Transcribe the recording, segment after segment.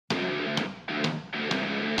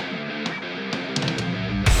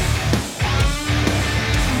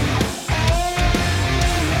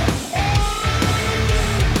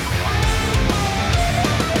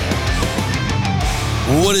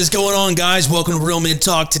What is going on, guys? Welcome to Real Men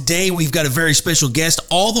Talk. Today, we've got a very special guest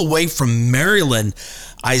all the way from Maryland,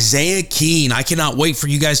 Isaiah Keene. I cannot wait for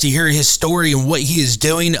you guys to hear his story and what he is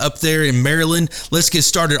doing up there in Maryland. Let's get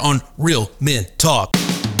started on Real Men Talk.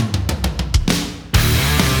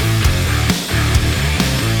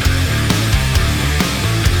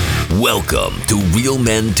 Welcome to Real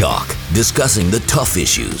Men Talk, discussing the tough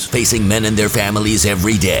issues facing men and their families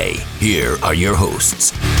every day. Here are your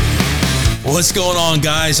hosts. What's going on,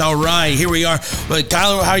 guys? All right, here we are. But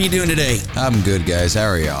Kyler, how are you doing today? I'm good, guys. How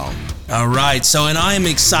are y'all? All right, so and I am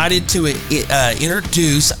excited to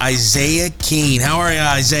introduce Isaiah Keene. How are you,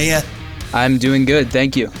 Isaiah? I'm doing good,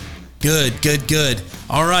 thank you. Good.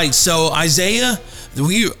 All right, so Isaiah,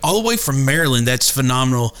 we all the way from Maryland. That's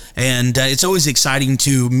phenomenal, and it's always exciting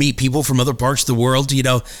to meet people from other parts of the world, you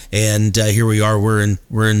know. And here we are. We're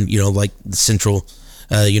in you know, like the central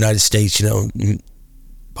United States, you know,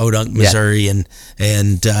 Podunk, Missouri, and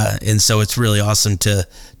so it's really awesome to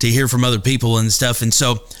hear from other people and stuff. And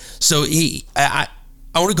so I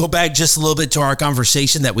want to go back just a little bit to our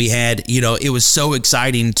conversation that we had. You know, it was so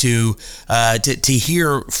exciting to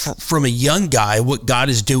hear from a young guy what God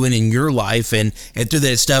is doing in your life and through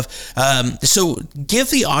that stuff. So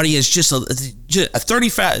give the audience just a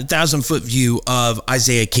 30,000 foot view of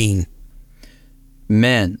Isaiah Keene.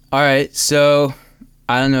 Man, all right, so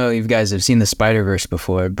I don't know if you guys have seen the Spider-Verse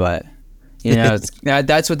before, but you know,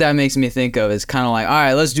 that's what that makes me think of. It's kind of like, all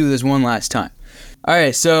right, let's do this one last time. All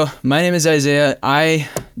right, so my name is Isaiah. I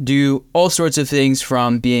do all sorts of things,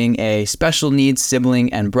 from being a special needs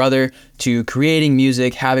sibling and brother to creating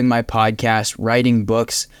music, having my podcast, writing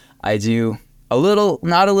books. I do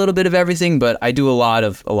not a little bit of everything, but I do a lot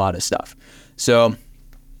of stuff. So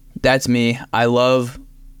that's me. I love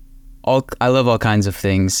all kinds of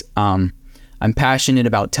things. I'm passionate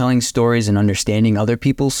about telling stories and understanding other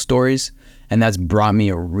people's stories, and that's brought me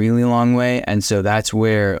a really long way. And so that's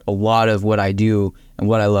where a lot of what I do and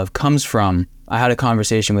what I love comes from. I had a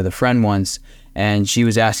conversation with a friend once, and she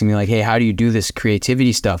was asking me, like, hey, how do you do this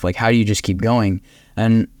creativity stuff? Like, how do you just keep going?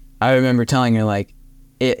 And I remember telling her, like,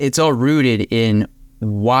 it's all rooted in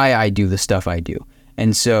why I do the stuff I do.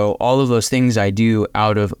 And so all of those things I do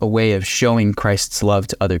out of a way of showing Christ's love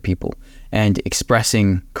to other people and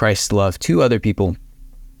expressing Christ's love to other people.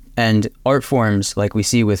 And art forms, like we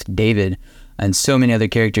see with David and so many other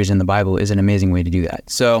characters in the Bible, is an amazing way to do that.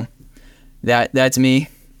 So that's me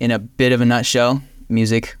in a bit of a nutshell.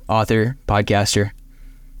 Music, author, podcaster.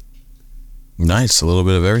 Nice. A little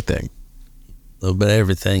bit of everything. A little bit of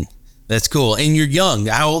everything. That's cool. And you're young.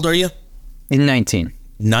 How old are you? I'm 19.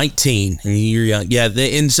 19, and you're young. Yeah,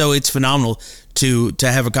 and so it's phenomenal to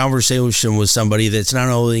have a conversation with somebody that's not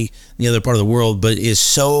only in the other part of the world, but is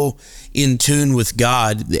so in tune with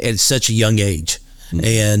God at such a young age. Mm-hmm.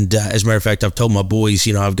 And as a matter of fact, I've told my boys,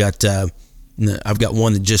 you know, I've got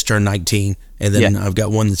one that just turned 19, and then I've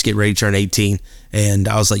got one that's getting ready to turn 18. And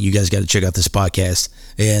I was like, you guys got to check out this podcast,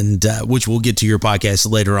 and which we'll get to your podcast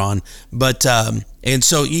later on. But and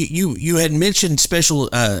so you had mentioned special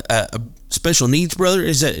needs, brother.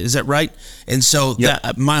 Is that right? And so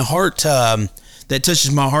that my heart that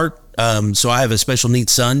touches my heart. So I have a special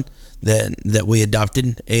needs son that we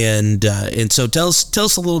adopted, and so tell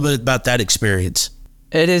us a little bit about that experience.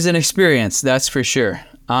 It is an experience, that's for sure.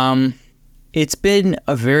 It's been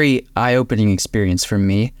a very eye-opening experience for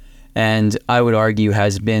me, and I would argue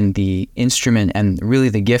has been the instrument and really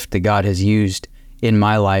the gift that God has used in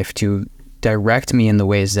my life to direct me in the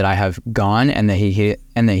ways that I have gone, and that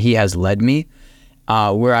he has led me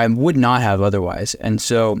where I would not have otherwise. And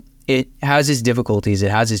so it has its difficulties,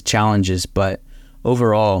 it has its challenges, but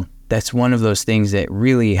overall, that's one of those things that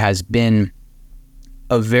really has been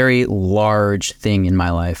a very large thing in my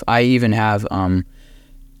life. I even have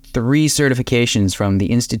 3 certifications from the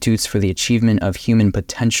Institutes for the Achievement of Human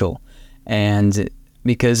Potential, and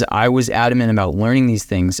because I was adamant about learning these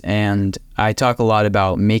things, and I talk a lot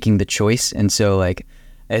about making the choice, and so like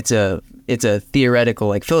it's a theoretical,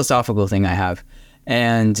 like philosophical thing I have,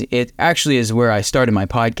 and it actually is where I started my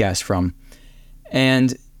podcast from,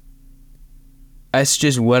 and that's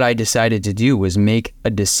just what I decided to do, was make a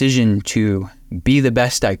decision to be the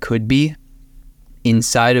best I could be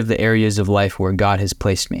inside of the areas of life where God has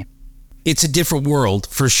placed me. It's a different world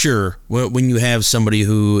for sure when you have somebody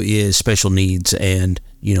who is special needs, and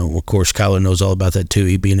you know, of course, Kyler knows all about that too.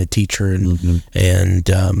 He being a teacher, and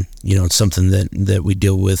you know, it's something that we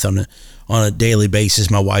deal with on a daily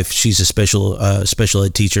basis. My wife, she's a special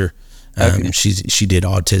ed teacher. Okay. She did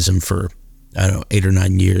autism for, I don't know, 8 or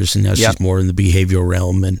 9 years, and now she's more in the behavioral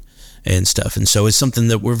realm and stuff. And so it's something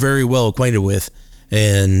that we're very well acquainted with.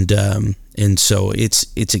 and so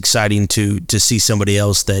it's exciting to see somebody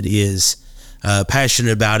else that is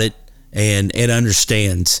passionate about it and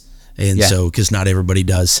understands, and so because not everybody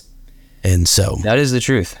does, and so that is the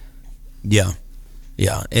truth. Yeah.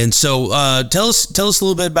 And so tell us a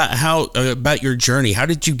little bit about about your journey. How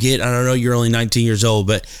did you get, I don't know, you're only 19 years old,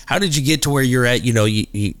 but how did you get to where you're at? You know,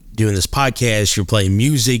 you doing this podcast, you're playing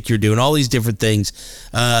music, you're doing all these different things.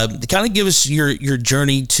 Kind of give us your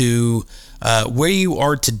journey to where you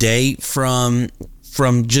are today from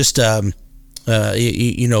just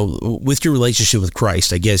you know, with your relationship with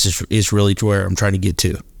Christ, I guess is really to where I'm trying to get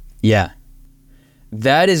to. Yeah.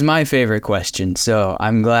 That is my favorite question. So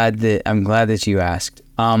I'm glad that you asked.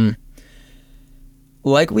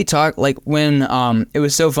 Like we talked, like when it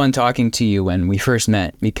was so fun talking to you when we first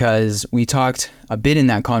met, because we talked a bit in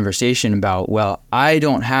that conversation about, well, I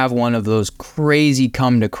don't have one of those crazy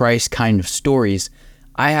come to Christ kind of stories.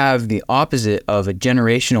 I have the opposite of a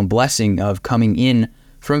generational blessing of coming in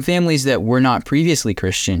from families that were not previously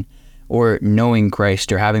Christian or knowing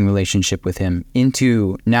Christ or having a relationship with him,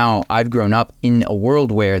 into now I've grown up in a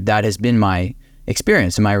world where that has been my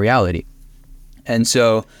experience and my reality. And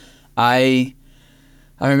so I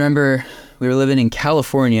remember we were living in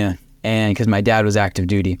California, and because my dad was active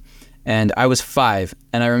duty, and I was 5,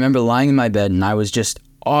 and I remember lying in my bed and I was just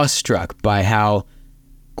awestruck by how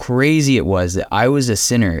crazy it was that I was a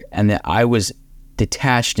sinner and that I was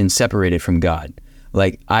detached and separated from God.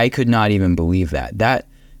 Like, I could not even believe that. That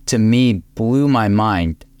to me blew my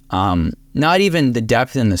mind. Not even the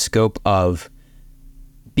depth and the scope of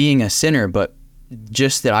being a sinner, but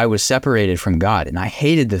just that I was separated from God. And I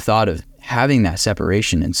hated the thought of having that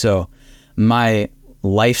separation. And so my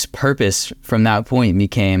life's purpose from that point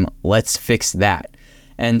became, let's fix that.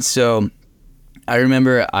 And so I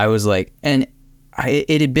remember I was like, and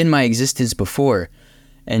it had been my existence before.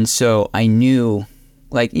 And so I knew,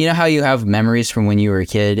 like, you know how you have memories from when you were a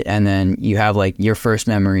kid, and then you have like your first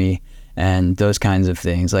memory and those kinds of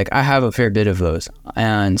things. Like, I have a fair bit of those.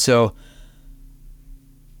 And so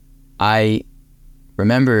I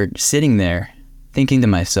remembered sitting there thinking to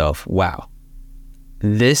myself, wow,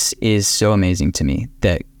 this is so amazing to me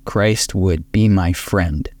that Christ would be my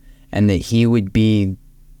friend and that he would be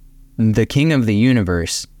the king of the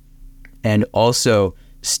universe and also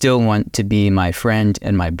still want to be my friend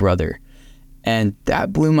and my brother. And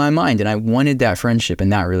that blew my mind, and I wanted that friendship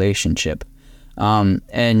and that relationship.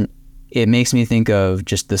 And it makes me think of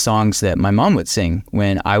just the songs that my mom would sing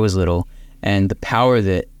when I was little, and the power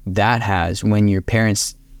that has when your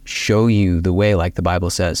parents show you the way, like the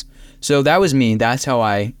Bible says. So that was me. That's how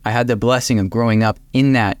I had the blessing of growing up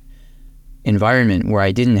in that environment where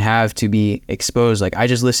I didn't have to be exposed. Like, I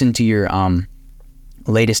just listened to your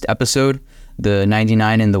latest episode, the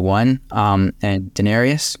 99 and the 1, and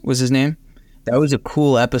Denarius was his name. That was a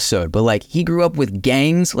cool episode, but like, he grew up with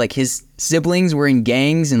gangs, like his siblings were in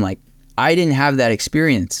gangs, and like, I didn't have that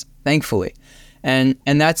experience, thankfully. And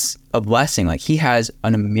that's a blessing. Like, he has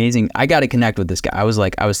an amazing, I got to connect with this guy. I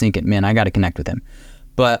was thinking, man, I got to connect with him.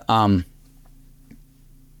 But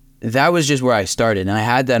that was just where I started, and I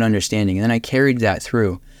had that understanding, and then I carried that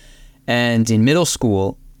through. And in middle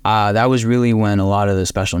school, that was really when a lot of the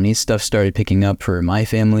special needs stuff started picking up for my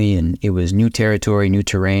family, and it was new territory, new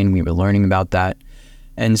terrain. We were learning about that.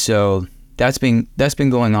 And so that's been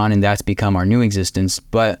going on, and that's become our new existence.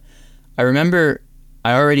 But I remember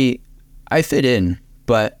I fit in,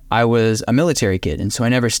 but I was a military kid, and so I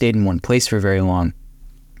never stayed in one place for very long.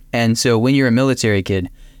 And so when you're a military kid,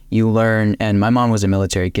 you learn, and my mom was a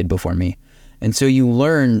military kid before me, and so you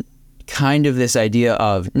learn kind of this idea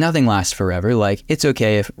of nothing lasts forever. Like, it's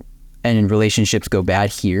okay if and relationships go bad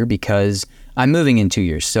here because I'm moving in 2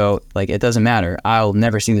 years. So like, it doesn't matter. I'll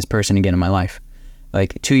never see this person again in my life.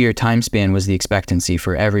 Like, 2-year time span was the expectancy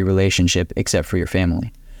for every relationship except for your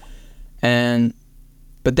family.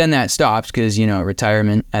 But then that stopped because,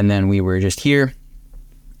 retirement, and then we were just here.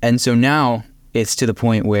 And so now it's to the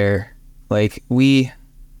point where like, we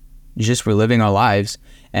just were living our lives,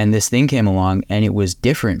 and this thing came along, and it was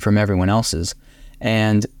different from everyone else's.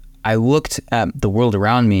 And I looked at the world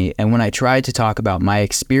around me, and when I tried to talk about my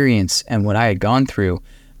experience and what I had gone through,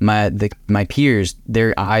 my peers,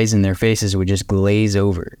 their eyes and their faces would just glaze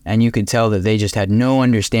over, and you could tell that they just had no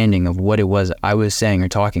understanding of what it was I was saying or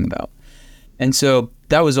talking about. And so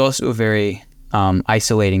that was also a very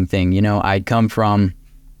isolating thing. I'd come from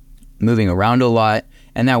moving around a lot,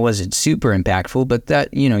 and that wasn't super impactful, but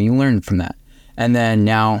that, you learn from that. And then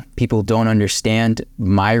now people don't understand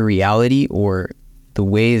my reality or the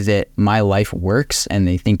way that my life works, and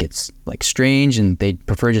they think it's like strange, and they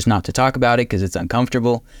prefer just not to talk about it because it's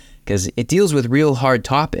uncomfortable. because it deals with real hard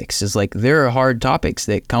topics. It's like there are hard topics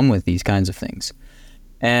that come with these kinds of things.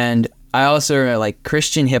 And I also like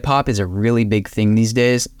Christian hip hop is a really big thing these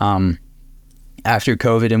days. After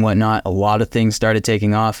COVID and whatnot, a lot of things started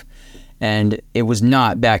taking off, and it was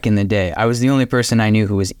not back in the day. I was the only person I knew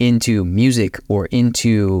who was into music or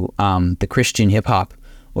into the Christian hip hop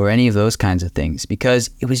or any of those kinds of things, because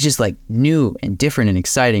it was just like new and different and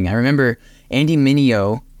exciting. I remember Andy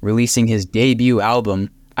Mineo releasing his debut album.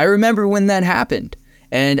 I remember when that happened,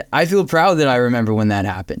 and I feel proud that I remember when that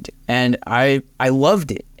happened, and I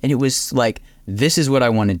loved it, and it was like, this is what I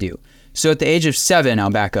want to do. So at the age of 7, I'll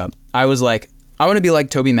back up, I was like, I want to be like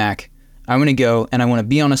Toby Mac. I want to go and I want to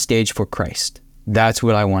be on a stage for Christ. That's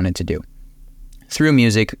what I wanted to do. Through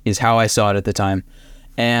music is how I saw it at the time.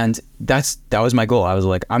 And that was my goal. I was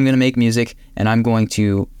like, I'm going to make music and I'm going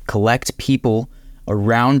to collect people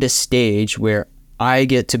around a stage where I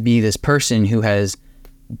get to be this person who has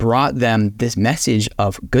brought them this message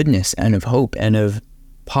of goodness and of hope and of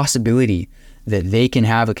possibility that they can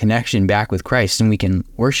have a connection back with Christ and we can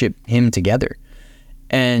worship him together.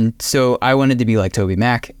 And so I wanted to be like Toby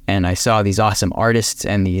Mac, and I saw these awesome artists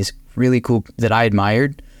and these really cool that I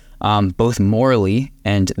admired, both morally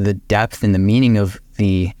and the depth and the meaning of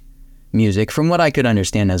the music from what I could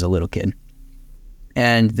understand as a little kid.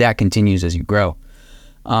 And that continues as you grow.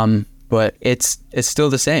 But it's still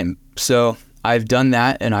the same. So I've done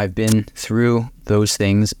that and I've been through those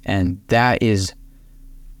things, and that is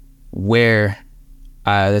where,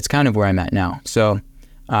 that's kind of where I'm at now. So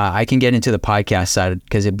I can get into the podcast side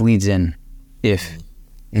because it bleeds in.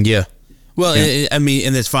 Yeah. Well, yeah. I mean,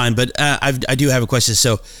 and that's fine, but I do have a question.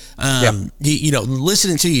 So,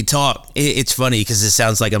 listening to you talk, it's funny because it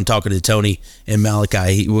sounds like I'm talking to Tony and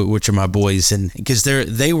Malachi, which are my boys, and because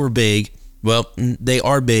they were big. Well, they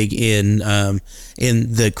are big in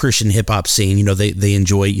the Christian hip hop scene. You know, they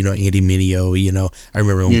enjoy, Andy Mineo. I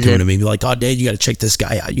remember when coming to me, be like, "Oh, Dad, you got to check this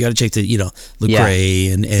guy out. You got to check the,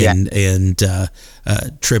 Lecrae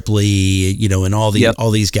and Tripoli, and all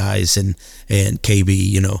these guys and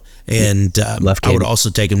KB, and I would also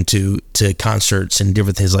take them to concerts and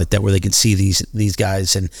different things like that where they could see these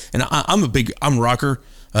guys and I'm a rocker.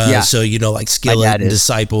 So like Skillet and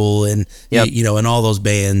Disciple and and all those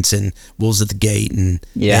bands and Wolves at the Gate and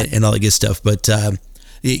all that good stuff. But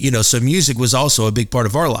so music was also a big part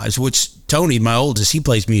of our lives. Which Tony, my oldest, he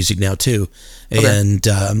plays music now too, and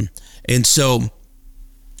so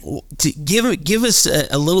to give us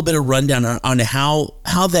a little bit of rundown on how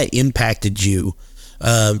that impacted you.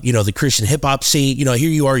 The Christian hip hop scene, here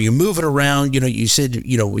you are, you're moving around, you said,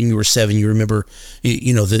 when you were 7, you remember,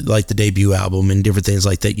 the debut album and different things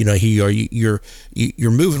like that, here you are,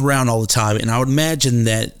 you're moving around all the time. And I would imagine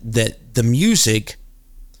that the music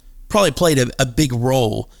probably played a big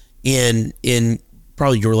role in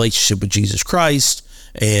probably your relationship with Jesus Christ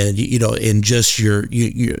and, in just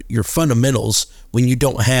your fundamentals when you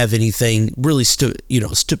don't have anything really,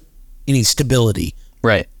 any stability.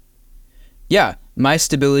 Right. Yeah. My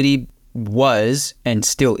stability was and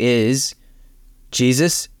still is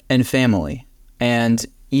Jesus and family. And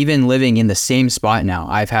even living in the same spot now,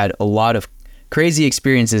 I've had a lot of crazy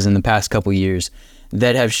experiences in the past couple years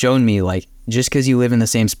that have shown me, like, just because you live in the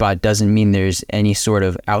same spot doesn't mean there's any sort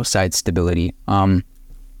of outside stability when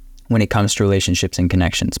it comes to relationships and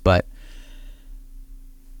connections. But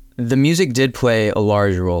the music did play a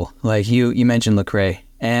large role. Like you mentioned Lecrae.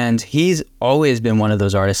 And he's always been one of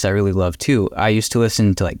those artists I really love too. I used to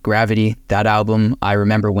listen to like Gravity, that album. I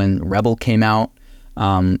remember when Rebel came out.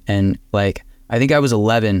 And like, I think I was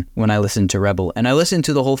 11 when I listened to Rebel, and I listened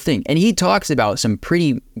to the whole thing. And he talks about some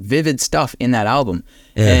pretty vivid stuff in that album.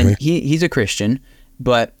 Mm-hmm. And he's a Christian,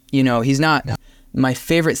 but he's not. My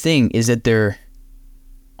favorite thing is that they're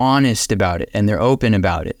honest about it and they're open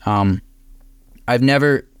about it. I've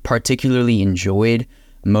never particularly enjoyed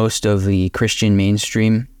most of the Christian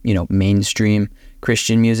mainstream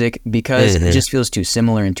Christian music because it just feels too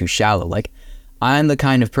similar and too shallow. Like, I'm the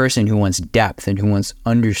kind of person who wants depth and who wants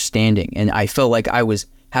understanding. And I felt like I was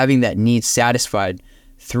having that need satisfied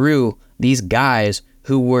through these guys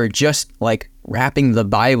who were just like rapping the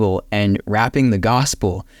Bible and rapping the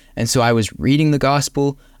gospel. And so I was reading the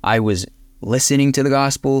gospel. I was listening to the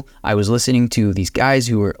gospel. I was listening to these guys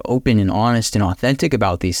who were open and honest and authentic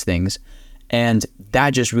about these things. And that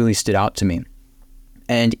just really stood out to me.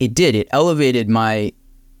 And it elevated my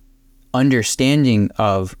understanding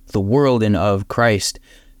of the world and of Christ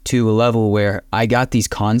to a level where I got these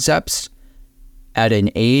concepts at an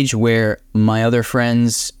age where my other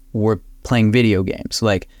friends were playing video games.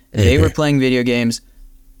 Like, they were playing video games.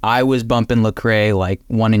 I was bumping Lecrae, like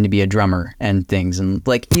wanting to be a drummer and things, and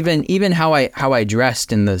like even how I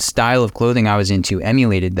dressed and the style of clothing I was into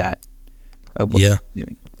emulated that. Yeah.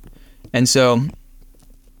 And so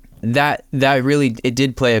that really, it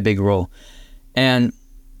did play a big role, and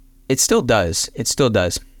it still does. It still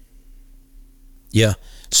does. Yeah.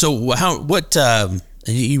 So what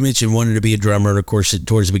you mentioned wanting to be a drummer, and of course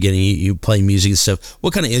towards the beginning you play music and stuff.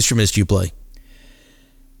 What kind of instruments do you play?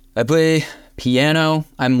 I play piano.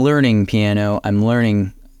 I'm learning piano. I'm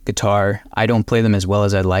learning guitar. I don't play them as well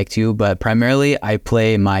as I'd like to, but primarily I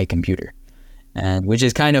play my computer, and which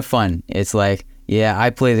is kind of fun. It's like, yeah, I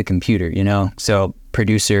play the computer, you know? So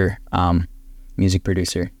producer, music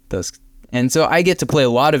producer, those. And so I get to play a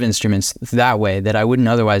lot of instruments that way that I wouldn't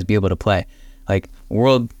otherwise be able to play. Like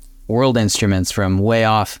world instruments from way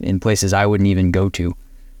off in places I wouldn't even go to.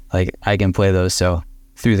 Like I can play those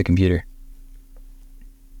through the computer.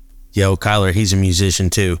 Yeah, well, Kyler, he's a musician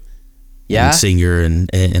too. Yeah, and singer and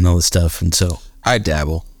all this stuff, and so I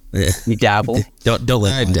dabble. you dabble. Don't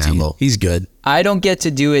let I him to you. dabble. He's good. I don't get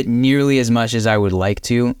to do it nearly as much as I would like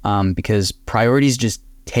to, because priorities just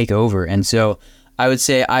take over. And so I would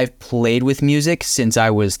say I've played with music since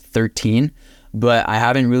I was 13, but I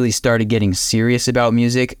haven't really started getting serious about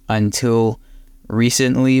music until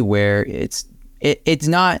recently, where it's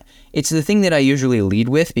the thing that I usually lead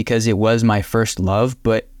with because it was my first love,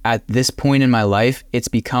 but at this point in my life, it's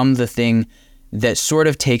become the thing that sort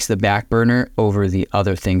of takes the back burner over the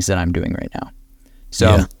other things that I'm doing right now.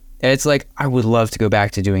 So it's like, I would love to go back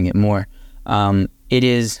to doing it more. It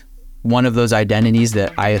is one of those identities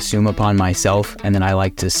that I assume upon myself, and then I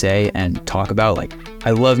like to say and talk about, like, I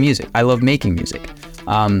love music. I love making music.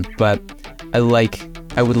 But I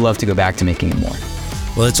would love to go back to making it more.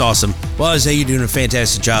 Well, that's awesome. Well, Isaiah, you're doing a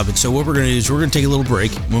fantastic job. And so what we're going to do is we're going to take a little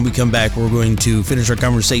break. When we come back, we're going to finish our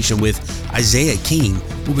conversation with Isaiah Keene.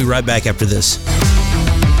 We'll be right back after this.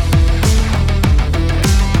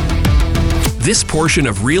 This portion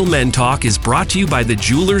of Real Men Talk is brought to you by the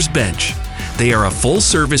Jeweler's Bench. They are a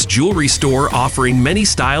full-service jewelry store offering many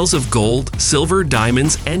styles of gold, silver,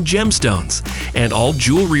 diamonds, and gemstones. And all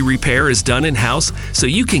jewelry repair is done in-house so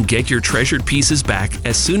you can get your treasured pieces back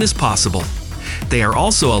as soon as possible. They are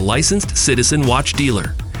also a licensed Citizen Watch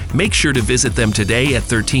dealer. Make sure to visit them today at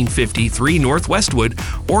 1353 North Westwood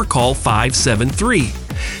or call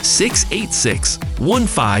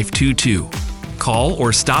 573-686-1522. Call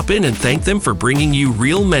or stop in and thank them for bringing you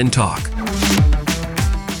Real Men Talk.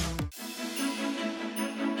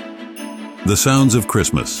 The Sounds of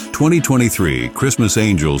Christmas 2023 Christmas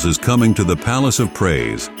Angels is coming to the Palace of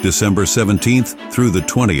Praise December 17th through the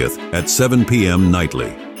 20th at 7 p.m.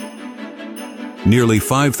 nightly. Nearly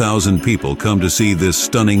 5,000 people come to see this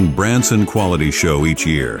stunning Branson quality show each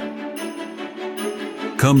year.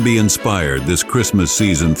 Come be inspired this Christmas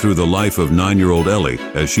season through the life of 9-year-old Ellie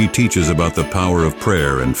as she teaches about the power of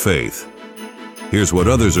prayer and faith. Here's what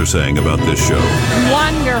others are saying about this show.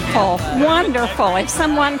 Wonderful, wonderful. If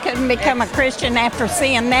someone couldn't become a Christian after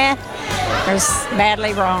seeing that, there's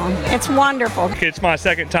badly wrong. It's wonderful. It's my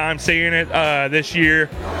second time seeing it. This year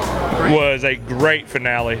was a great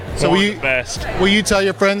finale. So One of the best. will you tell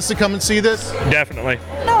your friends to come and see this? Definitely.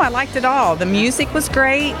 No, I liked it all. The music was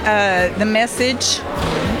great. The message.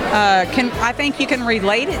 I think you can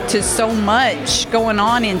relate it to so much going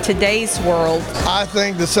on in today's world. I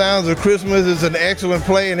think The Sounds of Christmas is an excellent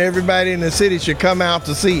play, and everybody in the city should come out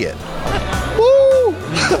to see it. Woo!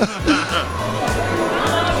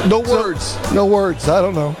 No words. I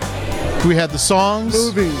don't know. We had the songs,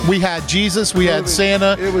 we had Jesus, we had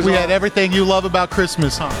Santa, we had everything you love about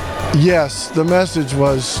Christmas, huh? Yes, the message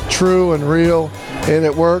was true and real, and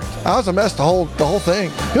it worked. I was a mess the whole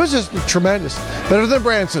thing. It was just tremendous. Better than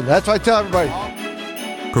Branson. That's what I tell everybody.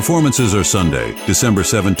 Performances are Sunday, December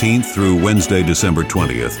 17th through Wednesday, December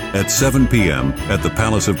 20th at 7 p.m. at the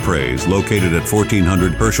Palace of Praise located at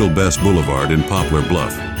 1400 Herschel Best Boulevard in Poplar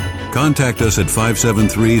Bluff. Contact us at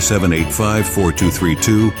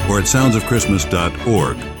 573-785-4232 or at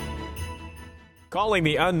soundsofchristmas.org. Calling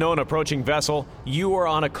the unknown approaching vessel, you are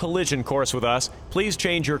on a collision course with us. Please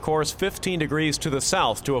change your course 15 degrees to the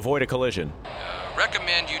south to avoid a collision.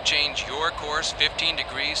 Recommend you change your course 15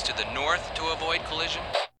 degrees to the north to avoid collision.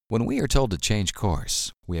 When we are told to change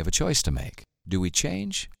course, we have a choice to make. Do we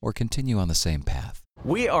change or continue on the same path?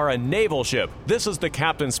 We are a naval ship. This is the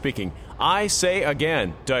captain speaking. I say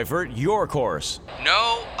again, divert your course.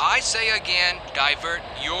 No, I say again, divert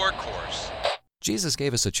your course. Jesus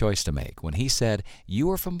gave us a choice to make when he said, "You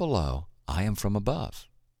are from below, I am from above.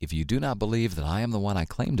 If you do not believe that I am the one I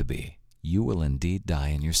claim to be, you will indeed die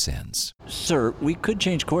in your sins. Sir, we could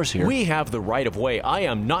change course here. We have the right of way. I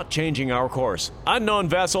am not changing our course. Unknown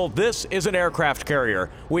vessel, this is an aircraft carrier.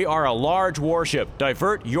 We are a large warship.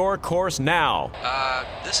 Divert your course now.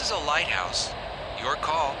 This is a lighthouse. Your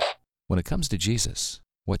call. When it comes to Jesus,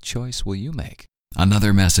 what choice will you make?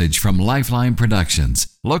 Another message from Lifeline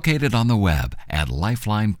Productions, located on the web at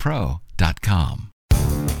lifelinepro.com.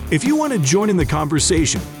 If you want to join in the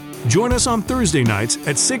conversation, join us on Thursday nights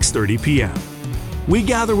at 6:30 p.m. We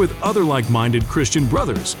gather with other like-minded Christian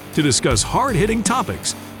brothers to discuss hard-hitting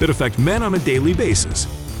topics that affect men on a daily basis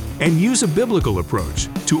and use a biblical approach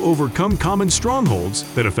to overcome common strongholds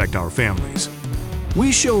that affect our families.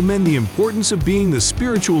 We show men the importance of being the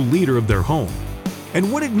spiritual leader of their home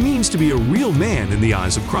and what it means to be a real man in the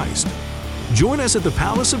eyes of Christ. Join us at the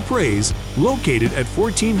Palace of Praise, located at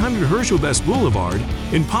 1400 Herschel Best Boulevard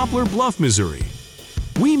in Poplar Bluff, Missouri.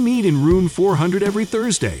 We meet in room 400 every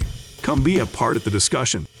Thursday. Come be a part of the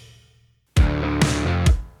discussion.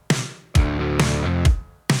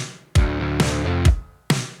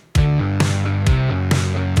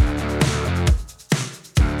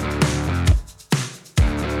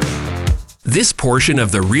 This portion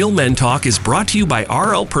of the Real Men Talk is brought to you by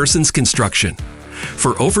R.L. Persons Construction.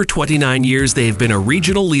 For over 29 years, they have been a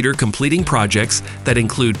regional leader completing projects that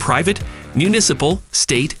include private, municipal,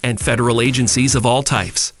 state, and federal agencies of all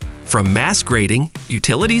types. From mass grading,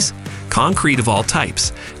 utilities, concrete of all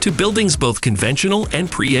types, to buildings both conventional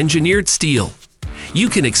and pre-engineered steel. You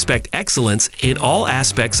can expect excellence in all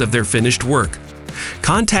aspects of their finished work.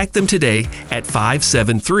 Contact them today at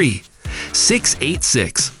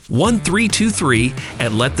 573-686-1323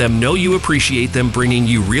 and let them know you appreciate them bringing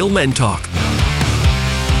you Real Men Talk.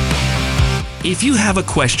 If you have a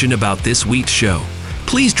question about this week's show,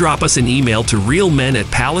 please drop us an email to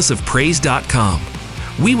realmen@palaceofpraise.com.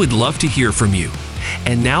 We would love to hear from you.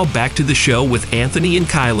 And now back to the show with Anthony and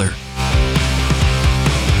Kyler.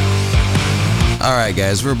 All right,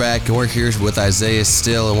 guys, we're back, and we're here with Isaiah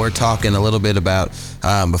still, and we're talking a little bit about,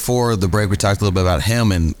 before the break, we talked a little bit about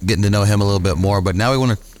him and getting to know him a little bit more, but now we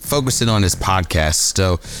want to focus in on his podcast.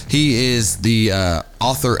 So he is the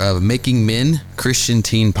author of Making Men, Christian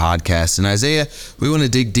Teen Podcast. And Isaiah, we want to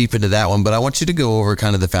dig deep into that one, but I want you to go over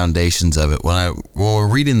kind of the foundations of it. When we're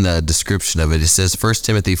reading the description of it, it says 1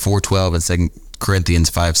 Timothy 4:12 and 2 Corinthians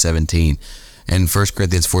 5:17. And 1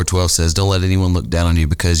 Corinthians 4:12 says, "Don't let anyone look down on you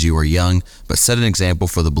because you are young, but set an example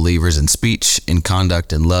for the believers in speech, in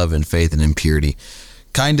conduct, in love, in faith, and in purity."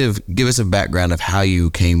 Kind of give us a background of how you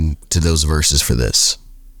came to those verses for this.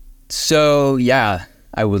 So, yeah,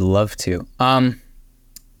 I would love to.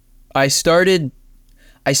 I started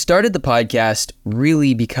the podcast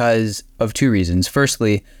really because of two reasons.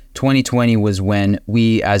 Firstly, 2020 was when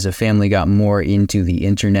we as a family got more into the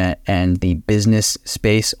internet and the business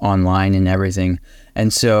space online and everything.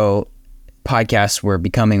 And so podcasts were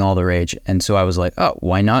becoming all the rage. And so I was like, oh,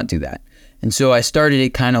 why not do that? And so I started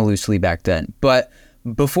it kind of loosely back then. But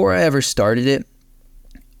before I ever started it,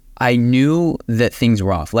 I knew that things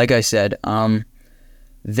were off. Like I said,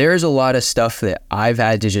 there's a lot of stuff that I've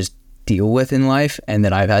had to just deal with in life and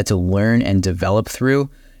that I've had to learn and develop through.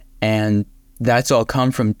 And that's all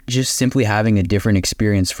come from just simply having a different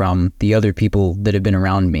experience from the other people that have been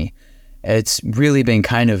around me. It's really been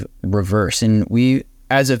kind of reverse. And we,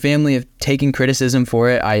 as a family, have taken criticism for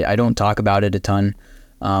it. I don't talk about it a ton.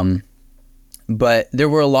 But there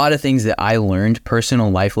were a lot of things that I learned,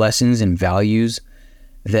 personal life lessons and values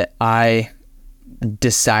that I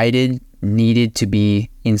decided needed to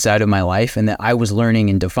be inside of my life and that I was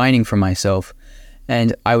learning and defining for myself.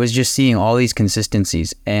 And I was just seeing all these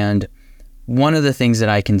consistencies. And one of the things that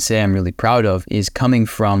I can say I'm really proud of is coming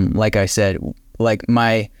from, like I said, like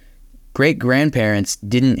my great-grandparents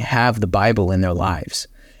didn't have the Bible in their lives.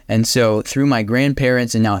 And so through my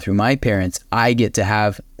grandparents and now through my parents, I get to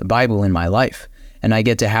have the Bible in my life. And I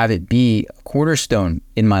get to have it be a cornerstone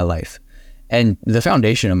in my life and the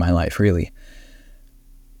foundation of my life, really.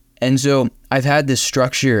 And so I've had this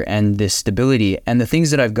structure and this stability, and the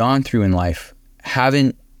things that I've gone through in life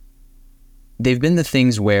they've been the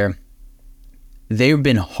things where they've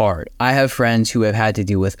been hard. I have friends who have had to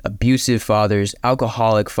deal with abusive fathers,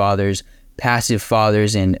 alcoholic fathers, passive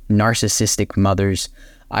fathers, and narcissistic mothers.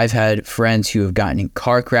 I've had friends who have gotten in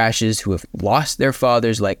car crashes, who have lost their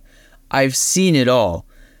fathers. Like, I've seen it all.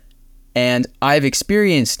 And I've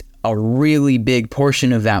experienced a really big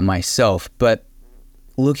portion of that myself. But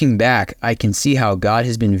looking back, I can see how God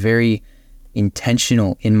has been very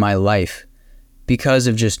intentional in my life because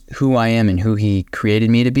of just who I am and who He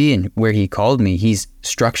created me to be and where He called me. He's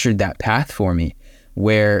structured that path for me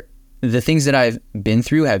where the things that I've been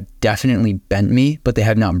through have definitely bent me, but they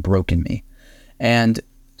have not broken me. And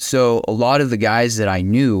so a lot of the guys that I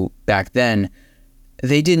knew back then,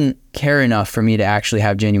 they didn't care enough for me to actually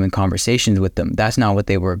have genuine conversations with them. That's not what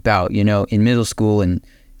they were about, you know, in middle school. And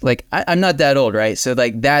like, I'm not that old, right? So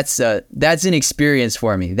like, that's an experience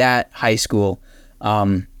for me, that high school.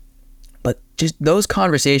 But just those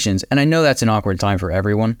conversations, and I know that's an awkward time for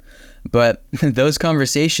everyone, but those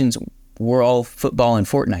conversations were all football and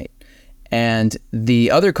Fortnite. And the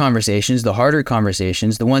other conversations, the harder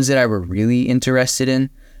conversations, the ones that I were really interested in,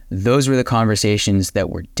 those were the conversations that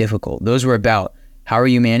were difficult. Those were about, how are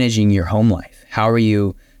you managing your home life? How are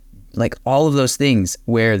you, like all of those things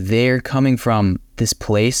where they're coming from this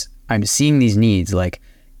place. I'm seeing these needs, like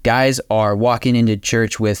guys are walking into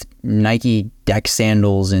church with Nike deck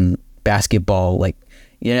sandals and basketball. Like,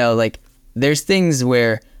 you know, like there's things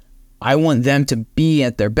where I want them to be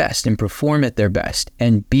at their best and perform at their best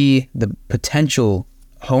and be the potential,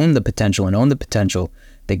 hone the potential and own the potential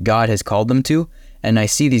that God has called them to. And I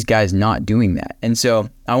see these guys not doing that. And so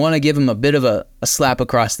I want to give them a bit of a slap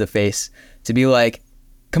across the face to be like,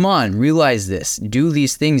 come on, realize this, do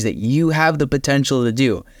these things that you have the potential to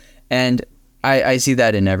do. And I see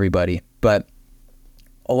that in everybody. But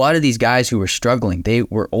a lot of these guys who were struggling, they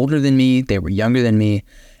were older than me, they were younger than me,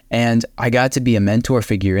 and I got to be a mentor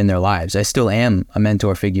figure in their lives. I still am a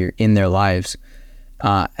mentor figure in their lives.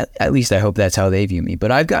 At least I hope that's how they view me.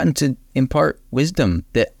 But I've gotten to impart wisdom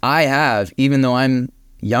that I have, even though I'm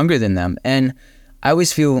younger than them. And I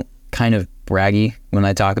always feel kind of braggy when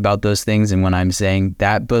I talk about those things and when I'm saying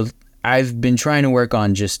that. But I've been trying to work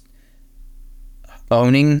on just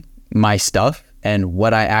owning my stuff and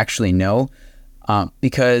what I actually know.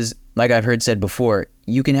 Because like I've heard said before,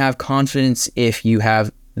 you can have confidence if you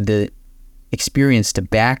have the experience to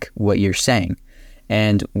back what you're saying.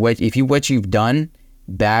 And what you've done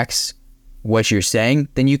backs what you're saying,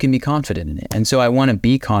 then you can be confident in it. And so I want to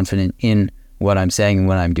be confident in what I'm saying and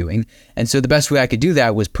what I'm doing. And so the best way I could do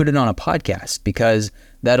that was put it on a podcast, because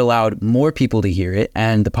that allowed more people to hear it,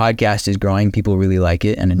 and the podcast is growing. People really like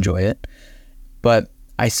it and enjoy it. But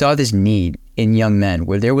I saw this need in young men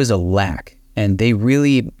where there was a lack, and they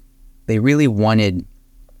really wanted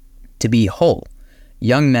to be whole.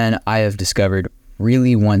 Young men, I have discovered,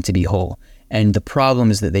 really want to be whole. And the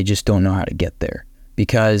problem is that they just don't know how to get there,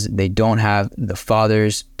 because they don't have the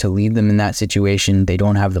fathers to lead them in that situation. They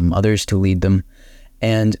don't have the mothers to lead them.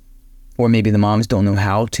 Or maybe the moms don't know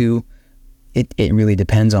how to. It really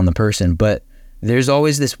depends on the person. But there's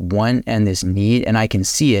always this want and this need, and I can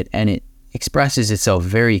see it, and it expresses itself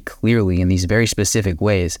very clearly in these very specific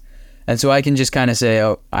ways. And so I can just kind of say,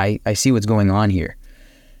 oh, I see what's going on here.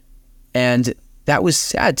 And that was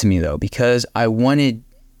sad to me, though, because I wanted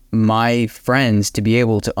my friends to be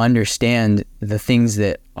able to understand the things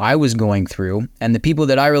that I was going through, and the people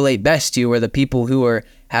that I relate best to are the people who are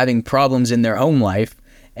having problems in their home life.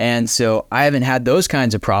 And so I haven't had those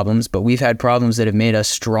kinds of problems, but we've had problems that have made us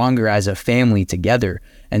stronger as a family together.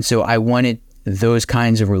 And so I wanted those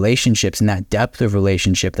kinds of relationships and that depth of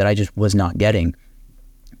relationship that I just was not getting.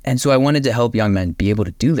 And so I wanted to help young men be able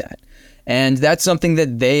to do that. And that's something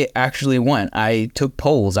that they actually want. I took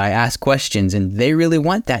polls, I asked questions, and they really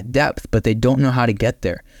want that depth, but they don't know how to get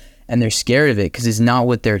there. And they're scared of it because it's not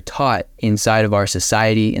what they're taught inside of our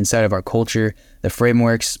society, inside of our culture, the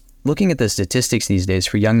frameworks. Looking at the statistics these days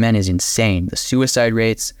for young men is insane. The suicide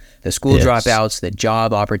rates, the school dropouts, the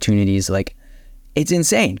job opportunities, like, it's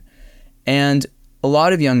insane. And a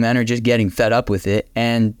lot of young men are just getting fed up with it.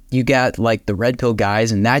 And you got like the red pill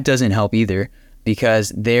guys, and that doesn't help either,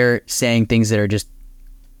 because they're saying things that are just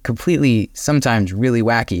completely, sometimes really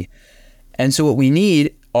wacky. And so what we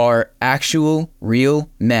need are actual, real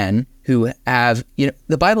men who have,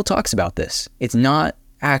 the Bible talks about this. It's not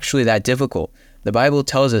actually that difficult. The Bible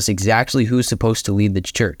tells us exactly who's supposed to lead the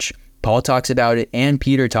church. Paul talks about it, and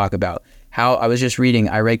Peter talk about how, I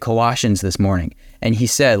read Colossians this morning, and he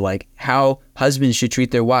said like how husbands should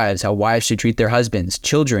treat their wives, how wives should treat their husbands,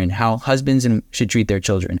 children, how husbands should treat their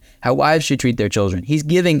children, how wives should treat their children. He's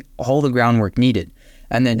giving all the groundwork needed.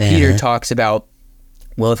 And then Peter talks about,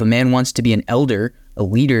 well, if a man wants to be an elder, a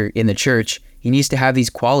leader in the church, he needs to have these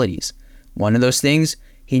qualities. One of those things,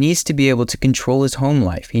 he needs to be able to control his home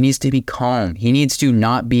life. He needs to be calm. He needs to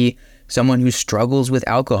not be someone who struggles with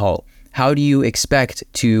alcohol. How do you expect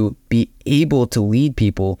to be able to lead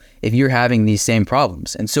people if you're having these same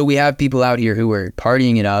problems? And so we have people out here who are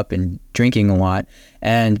partying it up and drinking a lot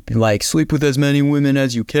and like, sleep with as many women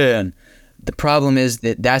as you can. The problem is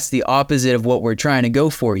that that's the opposite of what we're trying to go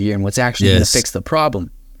for here and what's actually going to fix the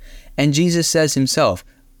problem. And Jesus says himself,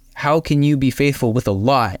 how can you be faithful with a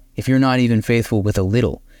lot if you're not even faithful with a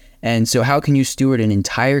little? And so how can you steward an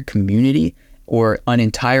entire community or an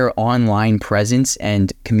entire online presence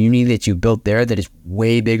and community that you built there that is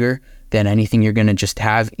way bigger than anything you're going to just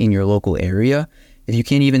have in your local area if you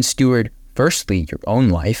can't even steward, firstly, your own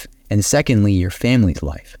life, and secondly, your family's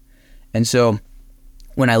life? And so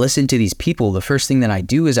when I listen to these people, the first thing that I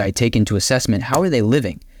do is I take into assessment, how are they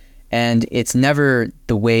living? And it's never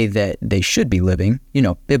the way that they should be living,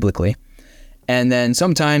 biblically. And then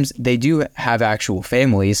sometimes they do have actual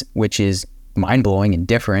families, which is mind-blowing and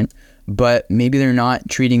different, but maybe they're not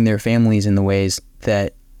treating their families in the ways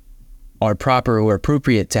that are proper or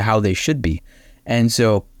appropriate to how they should be. And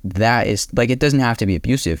so that is, it doesn't have to be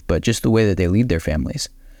abusive, but just the way that they lead their families.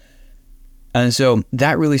 And so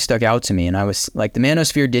that really stuck out to me. And I was like, the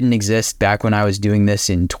manosphere didn't exist back when I was doing this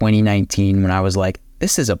in 2019, when I was like,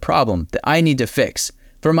 this is a problem that I need to fix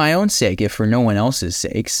for my own sake, if for no one else's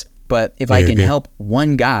sakes. But if I can help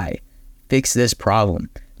one guy fix this problem,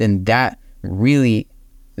 then that's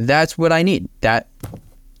what I need. That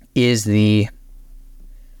is it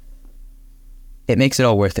makes it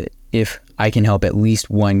all worth it. If I can help at least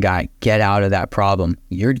one guy get out of that problem.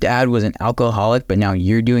 Your dad was an alcoholic, but now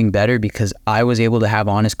you're doing better because I was able to have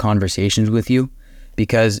honest conversations with you,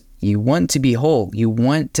 because you want to be whole. You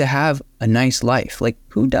want to have a nice life.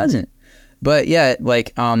 Who doesn't? But yeah,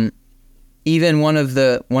 even one of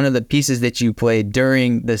the pieces that you played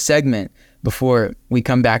during the segment, before we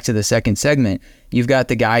come back to the second segment, you've got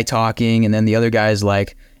the guy talking, and then the other guy's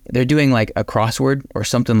they're doing a crossword or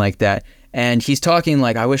something like that. And he's talking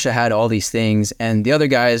I wish I had all these things. And the other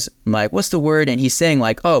guy's like, what's the word? And he's saying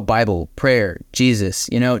oh, Bible, prayer, Jesus,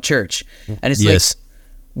 church. And it's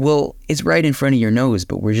well, it's right in front of your nose,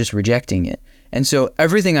 but we're just rejecting it. And so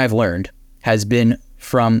everything I've learned has been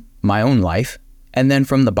from my own life and then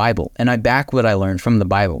from the Bible. And I back what I learned from the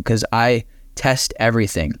Bible because I test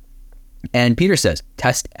everything. And Peter says,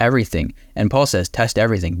 test everything. And Paul says, test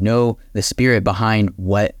everything. Know the spirit behind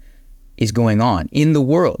what is going on in the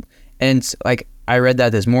world. And I read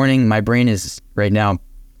that this morning. My brain is right now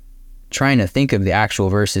trying to think of the actual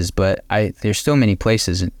verses, but there's so many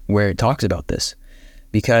places where it talks about this.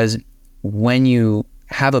 Because when you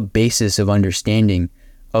have a basis of understanding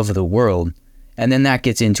of the world, and then that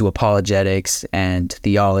gets into apologetics and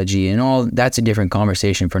theology and all, that's a different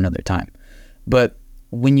conversation for another time. But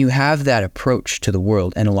when you have that approach to the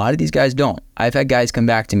world, and a lot of these guys don't. I've had guys come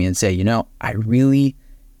back to me and say, I really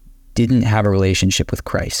didn't have a relationship with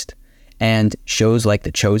Christ. And shows like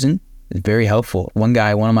The Chosen is very helpful. One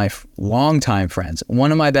guy, one of my longtime friends,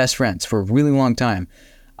 one of my best friends for a really long time,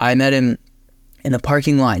 I met him in the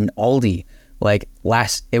parking lot in Aldi,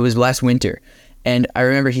 it was last winter. And I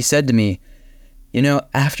remember he said to me,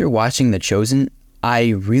 after watching The Chosen, I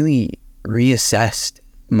really reassessed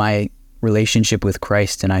my relationship with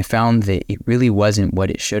Christ, and I found that it really wasn't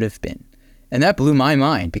what it should have been. And that blew my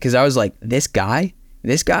mind, because I was like, this guy,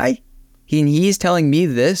 he's telling me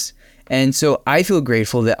this. And so I feel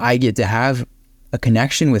grateful that I get to have a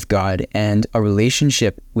connection with God and a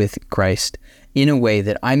relationship with Christ in a way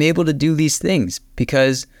that I'm able to do these things,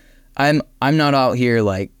 because I'm not out here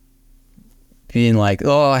being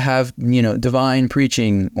oh, I have, divine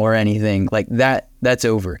preaching or anything like that. That's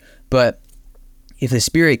over. But if the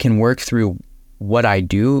Spirit can work through what I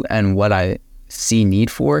do and what I see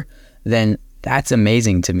need for, then that's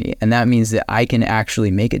amazing to me. And that means that I can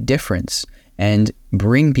actually make a difference and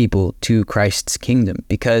bring people to Christ's kingdom,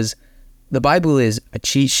 because the Bible is a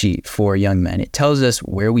cheat sheet for young men. It tells us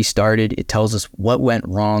where we started. It tells us what went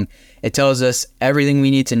wrong. It tells us everything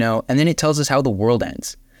we need to know. And then it tells us how the world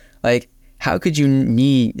ends. How could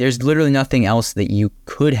there's literally nothing else that you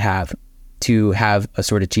could have to have a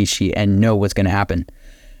sort of cheat sheet and know what's going to happen.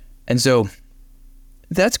 And so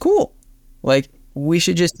that's cool. We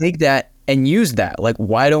should just take that and use that.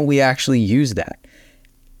 Why don't we actually use that?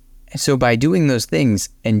 And so by doing those things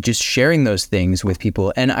and just sharing those things with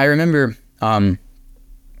people, and I remember,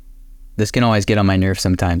 this can always get on my nerves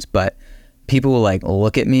sometimes, but people will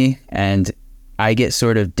look at me and I get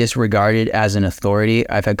sort of disregarded as an authority.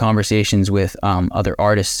 I've had conversations with other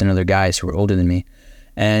artists and other guys who are older than me,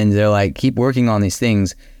 and they're keep working on these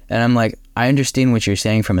things. And I'm I understand what you're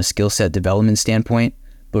saying from a skill set development standpoint,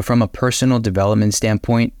 but from a personal development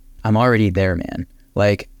standpoint, I'm already there, man.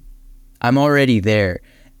 I'm already there.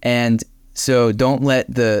 And so don't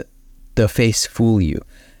let the face fool you,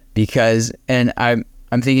 because, and I'm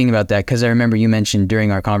thinking about that because I remember you mentioned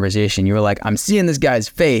during our conversation, you were I'm seeing this guy's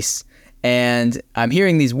face and I'm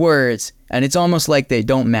hearing these words and it's almost like they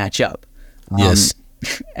don't match up. Yes.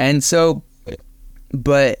 And so,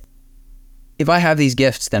 but if I have these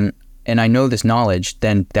gifts, and I know this knowledge,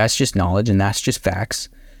 then that's just knowledge and that's just facts.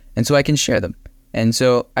 And so I can share them. And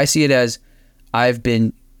so I see it as I've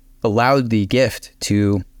been allowed the gift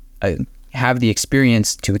to have the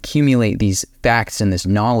experience to accumulate these facts and this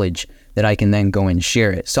knowledge that I can then go and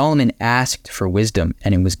share it. Solomon asked for wisdom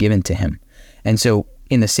and it was given to him. And so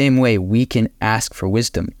in the same way, we can ask for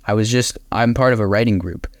wisdom. I'm part of a writing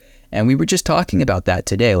group, and we were just talking about that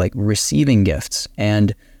today, like receiving gifts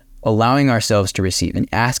and allowing ourselves to receive and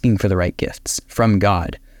asking for the right gifts from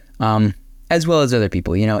God, as well as other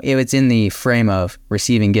people. It's in the frame of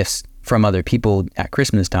receiving gifts from other people at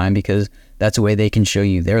Christmas time because that's a way they can show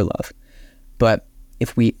you their love. But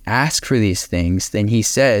if we ask for these things, then he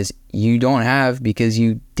says, you don't have because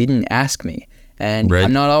you didn't ask me. And right.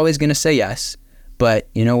 I'm not always going to say yes, but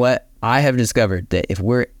you know what? I have discovered that if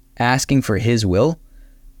we're asking for his will,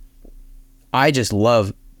 I just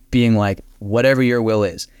love being like, whatever your will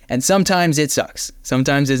is. And sometimes it sucks.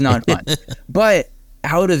 Sometimes it's not fun. But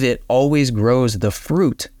out of it always grows the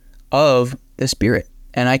fruit of the Spirit.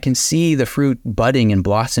 And I can see the fruit budding and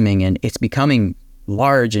blossoming, and it's becoming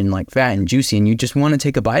large and like fat and juicy, and you just want to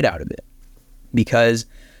take a bite out of it. Because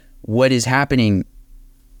what is happening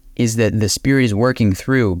is that the Spirit is working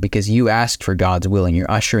through because you asked for God's will and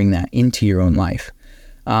you're ushering that into your own life.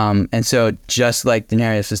 And so just like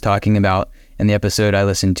Denarius was talking about in the episode I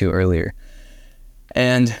listened to earlier.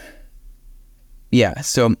 And yeah,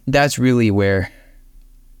 so that's really where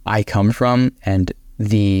I come from and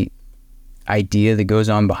the idea that goes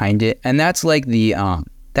on behind it. And that's like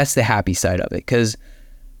that's the happy side of it, because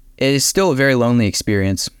it is still a very lonely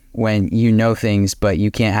experience when you know things, but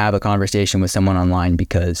you can't have a conversation with someone online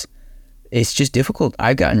because it's just difficult.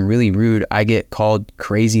 I've gotten really rude. I get called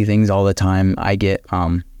crazy things all the time. I get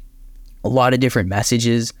a lot of different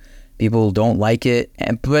messages. People don't like it.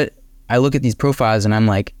 But I look at these profiles and I'm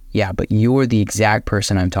like, yeah, but you're the exact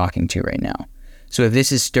person I'm talking to right now. So if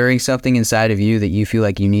this is stirring something inside of you that you feel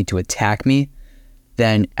like you need to attack me,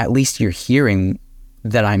 then at least you're hearing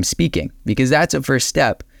that I'm speaking, because that's a first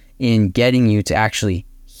step in getting you to actually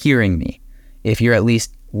hearing me, if you're at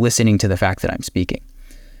least listening to the fact that I'm speaking.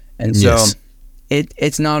 And so yes.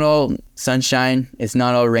 It's not all sunshine. It's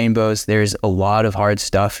not all rainbows. There's a lot of hard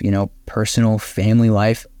stuff, personal, family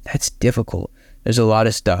life. That's difficult. There's a lot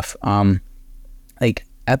of stuff, like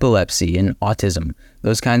epilepsy and autism.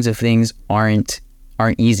 Those kinds of things aren't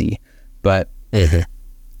easy, but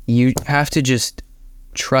you have to just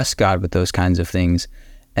trust God with those kinds of things.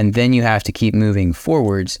 And then you have to keep moving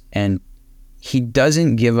forwards. And he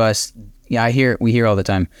doesn't give us, we hear all the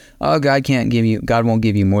time, oh, God won't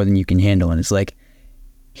give you more than you can handle. And it's like,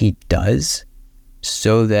 he does,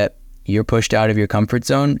 so that you're pushed out of your comfort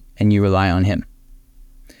zone and you rely on him.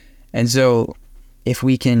 And so if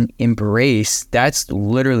we can embrace, that's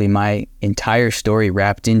literally my entire story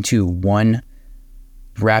wrapped into one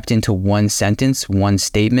sentence, one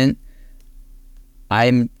statement.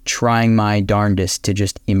 I'm trying my darndest to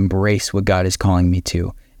just embrace what God is calling me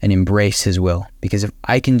to and embrace his will. Because if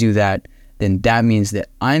I can do that, then that means that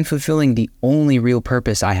I'm fulfilling the only real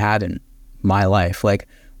purpose I have in my life. Like,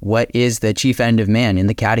 what is the chief end of man in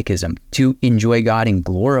the catechism? To enjoy God and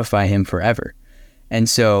glorify him forever. And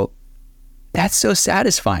so that's so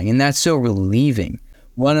satisfying and that's so relieving.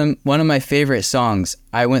 One of my favorite songs,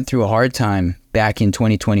 I went through a hard time back in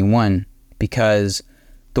 2021 because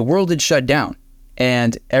the world had shut down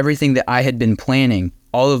and everything that I had been planning,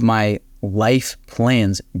 all of my life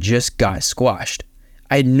plans just got squashed.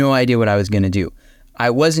 I had no idea what I was going to do. I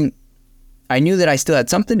knew that I still had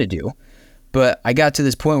something to do, but I got to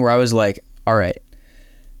this point where I was like, all right,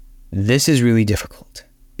 this is really difficult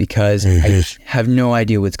because I have no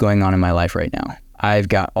idea what's going on in my life right now. I've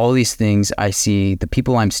got all these things. I see the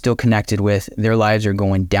people I'm still connected with, their lives are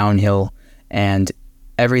going downhill and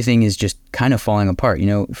everything is just kind of falling apart.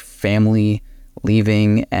 Family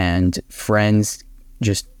leaving and friends,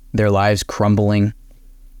 just their lives crumbling.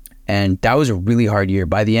 And that was a really hard year.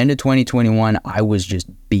 By the end of 2021, I was just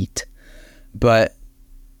beat. But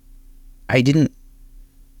I didn't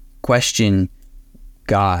question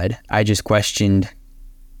God. I just questioned,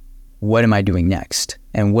 what am I doing next?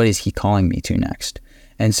 And what is he calling me to next?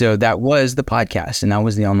 And so that was the podcast and that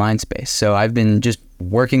was the online space. So I've been just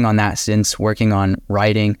working on that since, working on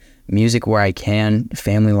writing, music where I can,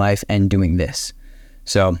 family life, and doing this.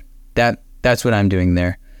 So that's what I'm doing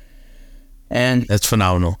there. And that's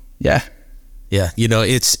phenomenal. Yeah. Yeah.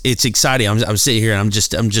 It's exciting. I'm sitting here and I'm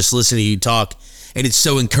just listening to you talk, and it's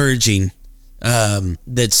so encouraging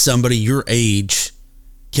that somebody your age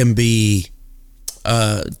can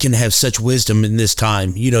have such wisdom in this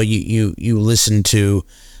time. You listen to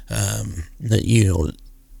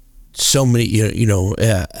so many,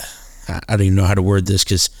 I don't even know how to word this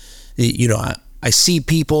because I see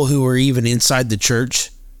people who are even inside the church,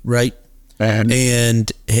 right?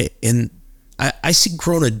 And I see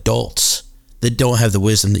grown adults that don't have the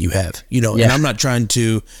wisdom that you have, and I'm not trying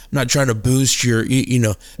to boost your, pat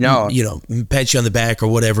you on the back or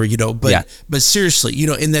whatever, but seriously,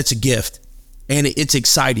 and that's a gift, and it's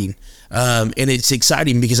exciting. And it's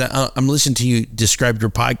exciting because I'm listening to you describe your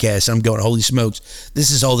podcast. And I'm going, holy smokes,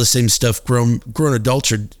 this is all the same stuff grown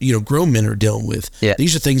adults are, grown men are dealing with. Yeah.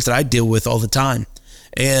 These are things that I deal with all the time.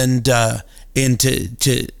 And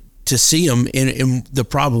to see them, and the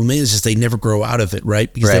problem is they never grow out of it,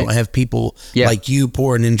 right? Because they don't have people like you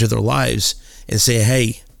pouring into their lives and saying,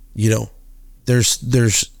 hey,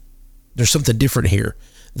 there's something different here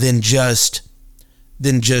than just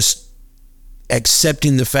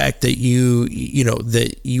accepting the fact that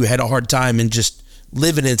that you had a hard time and just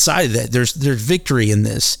living inside of that. There's victory in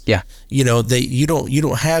this. Yeah. That you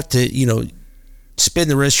don't have to,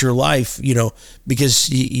 spend the rest of your life, because,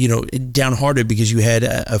 downhearted because you had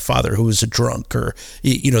a father who was a drunk, or,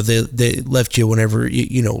 they left you whenever,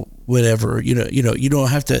 whenever, you don't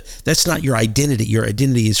have to, that's not your identity. Your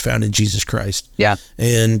identity is found in Jesus Christ. Yeah.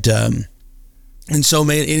 And so,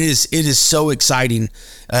 man, it is so exciting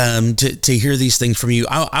to hear these things from you.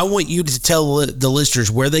 I want you to tell the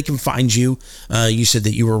listeners where they can find you. You said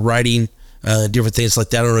that you were writing different things like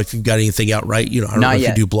that. I don't know if you've got anything out, right? I don't know if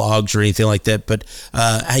you do blogs or anything like that, but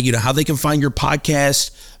how they can find your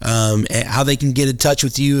podcast, how they can get in touch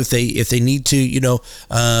with you if they need to, get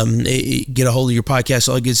a hold of your podcast,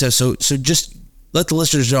 all that good stuff. So just let the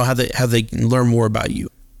listeners know how they can learn more about you.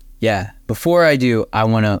 Yeah. Before I do, I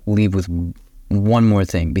want to leave with one more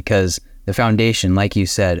thing, because the foundation, like you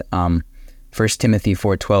said, 1 Timothy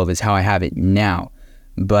 4:12 is how I have it now.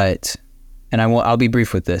 I'll be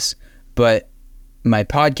brief with this, but my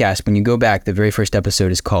podcast, when you go back, the very first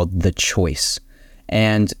episode is called The Choice.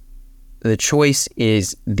 And the choice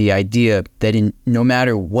is the idea that no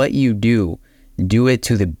matter what you do it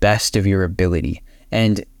to the best of your ability.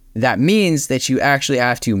 And that means that you actually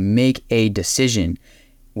have to make a decision.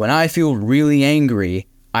 When I feel really angry,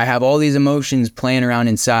 I have all these emotions playing around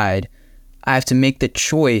inside. I have to make the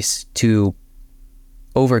choice to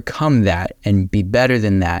overcome that and be better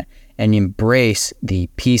than that, and embrace the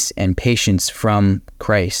peace and patience from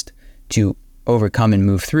Christ to overcome and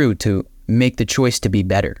move through, to make the choice to be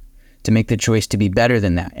better,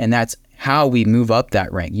 than that. And that's how we move up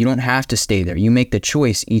that rank. You don't have to stay there. You make the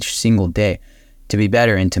choice each single day to be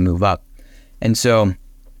better and to move up. And so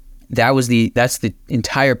that's the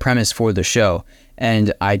entire premise for the show.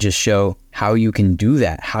 And I just show how you can do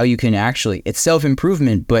that, how you can actually, it's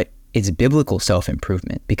self-improvement, but it's biblical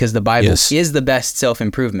self-improvement, because the Bible is the best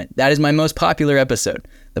self-improvement. That is my most popular episode.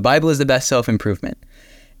 The Bible is the best self-improvement.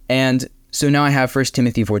 And so now I have 1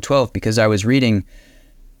 Timothy 4:12, because I was reading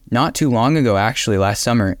not too long ago, actually last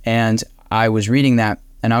summer, and I was reading that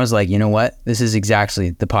and I was like, you know what? This is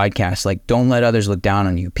exactly the podcast. Like, don't let others look down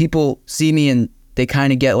on you. People see me and they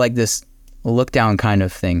kind of get like this look down kind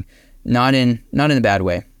of thing. Not in a bad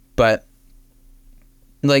way, but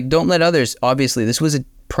like, don't let others, obviously this was a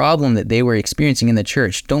problem that they were experiencing in the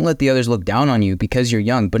church. Don't let the others look down on you because you're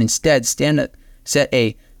young, but instead set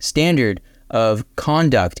a standard of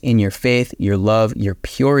conduct in your faith, your love, your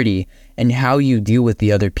purity, and how you deal with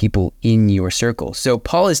the other people in your circle. So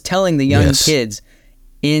Paul is telling the young kids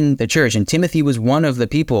in the church, and Timothy was one of the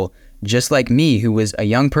people, just like me, who was a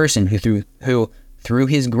young person who through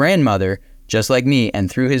his grandmother, just like me, and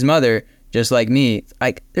through his mother, just like me,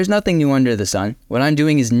 like, there's nothing new under the sun. What I'm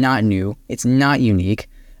doing is not new. It's not unique.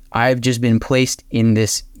 I've just been placed in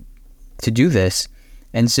this to do this.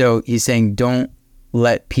 And so he's saying, don't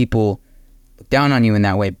let people look down on you in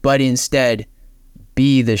that way, but instead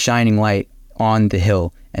be the shining light on the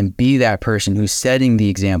hill and be that person who's setting the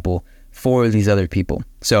example for these other people.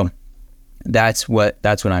 So that's what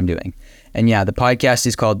I'm doing. And yeah, the podcast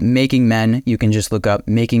is called Making Men. You can just look up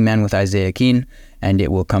Making Men with Isaiah Keene, and it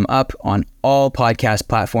will come up on all podcast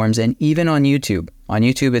platforms and even on YouTube. On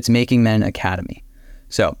YouTube, it's Making Men Academy.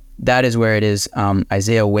 So that is where it is.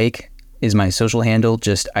 Isaiah Awake is my social handle,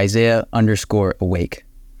 just Isaiah_Awake.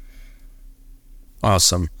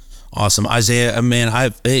 Awesome. Isaiah, man,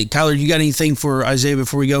 hey, Kyler, you got anything for Isaiah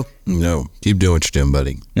before we go? No. Keep doing what you're doing,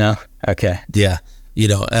 buddy. No? Okay. Yeah.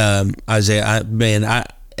 Isaiah,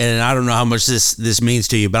 I don't know how much this means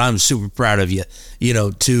to you, but I'm super proud of you,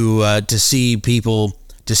 to see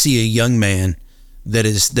a young man that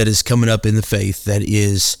is coming up in the faith, that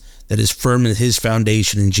is firm in his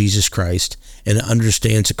foundation in Jesus Christ, and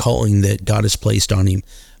understands a calling that God has placed on him.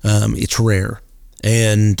 It's rare.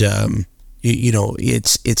 And,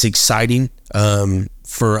 it's exciting,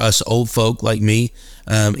 for us old folk like me.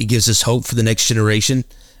 It gives us hope for the next generation.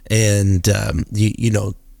 And, you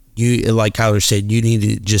like Kyler said, you need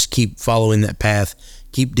to just keep following that path,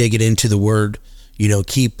 keep digging into the word,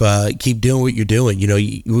 keep doing what you're doing.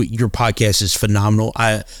 Your podcast is phenomenal.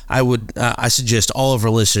 I suggest all of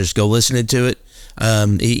our listeners go listening to it.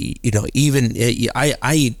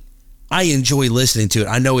 I enjoy listening to it.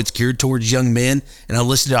 I know it's geared towards young men, and I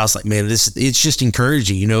listened to it. I was like, man, it's just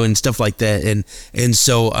encouraging, and stuff like that. And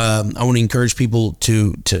so I want to encourage people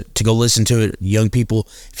to go listen to it. Young people,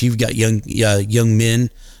 if you've got young men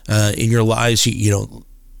in your lives,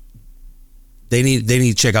 they need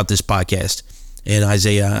to check out this podcast. And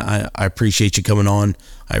Isaiah, I appreciate you coming on.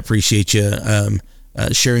 I appreciate you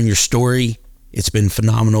sharing your story. It's been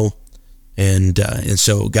phenomenal. And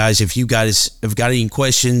so, guys, if you guys have got any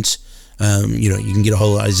questions, you can get a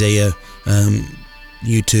hold of Isaiah,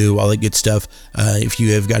 YouTube, all that good stuff. If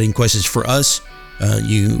you have got any questions for us,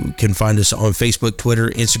 you can find us on Facebook, Twitter,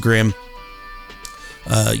 Instagram,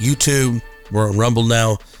 YouTube. We're on Rumble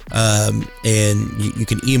now. And you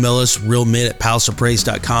can email us,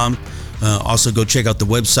 realmen@palaceofpraise.com. Also, go check out the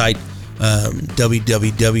website,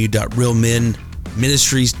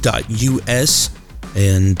 www.realmenministries.us.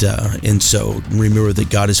 And so remember that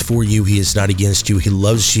God is for you. He is not against you. He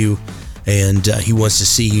loves you, and he wants to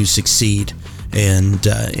see you succeed, and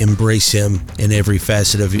embrace him in every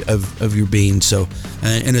facet of your being. So,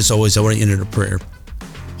 and as always, I want to end in a prayer.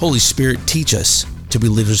 Holy Spirit, teach us to be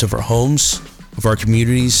leaders of our homes, of our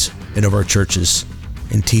communities, and of our churches,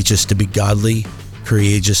 and teach us to be godly,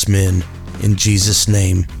 courageous men. In Jesus'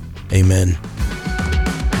 name, amen.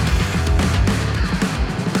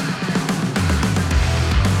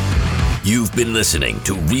 You've been listening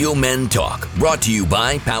to Real Men Talk, brought to you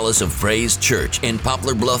by Palace of Praise Church in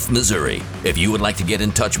Poplar Bluff, Missouri. If you would like to get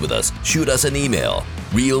in touch with us, shoot us an email,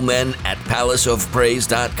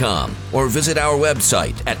 realmen@palaceofpraise.com, or visit our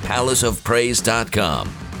website at palaceofpraise.com.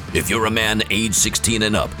 If you're a man age 16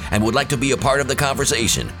 and up and would like to be a part of the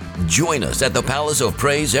conversation, join us at the Palace of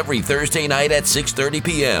Praise every Thursday night at 6:30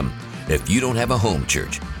 p.m. If you don't have a home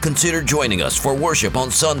church, consider joining us for worship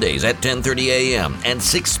on Sundays at 10:30 a.m. and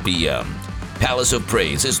 6 p.m. Palace of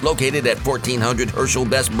Praise is located at 1400 Herschel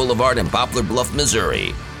Best Boulevard in Poplar Bluff,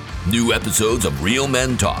 Missouri. New episodes of Real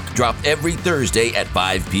Men Talk drop every Thursday at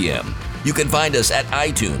 5 p.m. You can find us at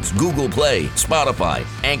iTunes, Google Play, Spotify,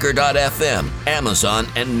 Anchor.fm, Amazon,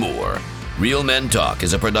 and more. Real Men Talk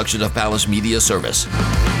is a production of Palace Media Service.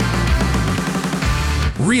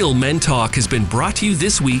 Real Men Talk has been brought to you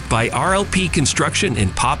this week by RLP Construction in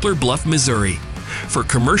Poplar Bluff, Missouri. For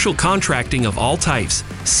commercial contracting of all types,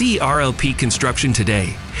 see RLP Construction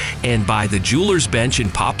today. And by the Jeweler's Bench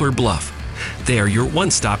in Poplar Bluff. They are your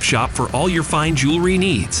one-stop shop for all your fine jewelry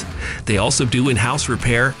needs. They also do in-house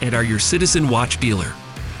repair and are your Citizen Watch dealer.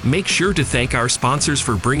 Make sure to thank our sponsors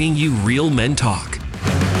for bringing you Real Men Talk.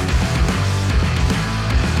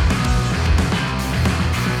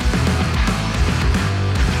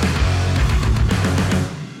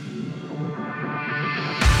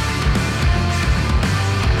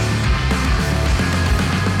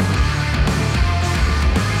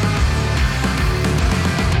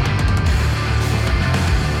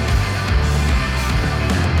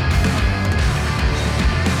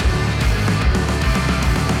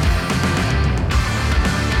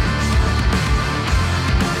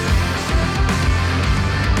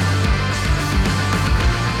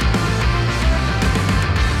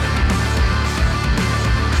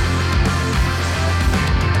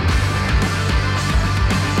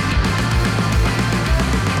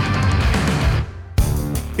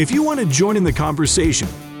 If you want to join in the conversation,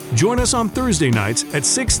 join us on Thursday nights at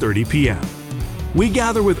 6:30 p.m. We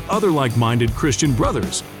gather with other like-minded Christian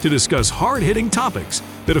brothers to discuss hard-hitting topics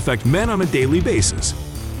that affect men on a daily basis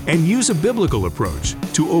and use a biblical approach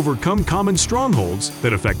to overcome common strongholds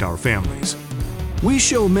that affect our families. We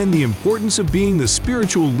show men the importance of being the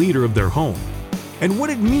spiritual leader of their home and what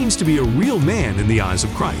it means to be a real man in the eyes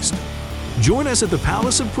of Christ. Join us at the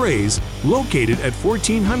Palace of Praise, located at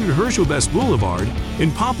 1400 Herschel Best Boulevard in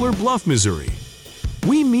Poplar Bluff, Missouri.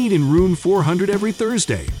 We meet in room 400 every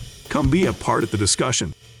Thursday. Come be a part of the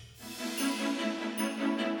discussion.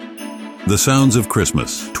 The Sounds of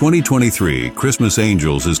Christmas 2023 Christmas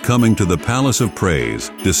Angels is coming to the Palace of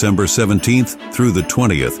Praise December 17th through the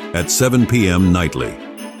 20th at 7 p.m. nightly.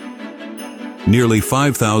 Nearly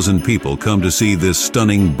 5,000 people come to see this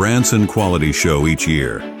stunning Branson quality show each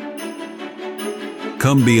year.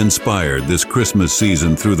 Come be inspired this Christmas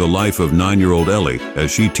season through the life of 9-year-old Ellie as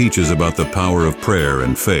she teaches about the power of prayer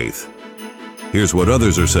and faith. Here's what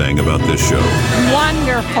others are saying about this show.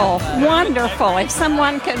 Wonderful, wonderful. If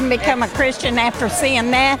someone couldn't become a Christian after seeing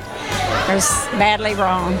that, there's badly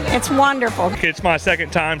wrong. It's wonderful. It's my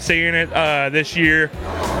second time seeing it. This year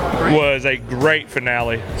was a great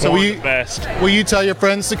finale. So One of the best. Will you tell your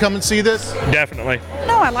friends to come and see this? Definitely.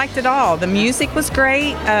 No, I liked it all. The music was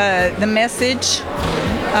great. The message.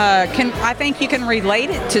 I think you can relate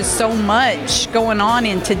it to so much going on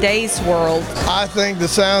in today's world. I think The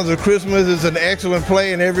Sounds of Christmas is an excellent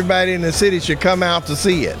play, and everybody in the city should come out to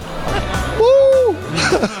see it. Woo!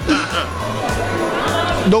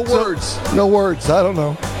 No words. No words. I don't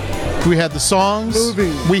know. We had the songs.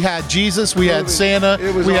 Moving. We had Jesus. We had Santa.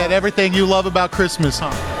 We had everything you love about Christmas,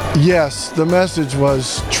 huh? Yes, the message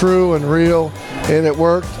was true and real, and it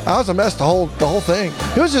worked. I was a mess the whole thing.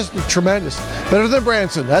 It was just tremendous. Better than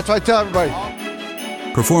Branson. That's what I tell everybody.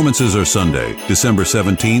 Performances are Sunday, December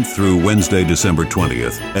 17th through Wednesday, December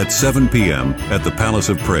 20th at 7 p.m. at the Palace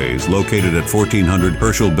of Praise, located at 1400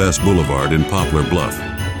 Herschel Best Boulevard in Poplar Bluff.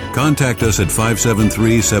 Contact us at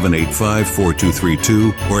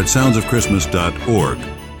 573-785-4232 or at soundsofchristmas.org.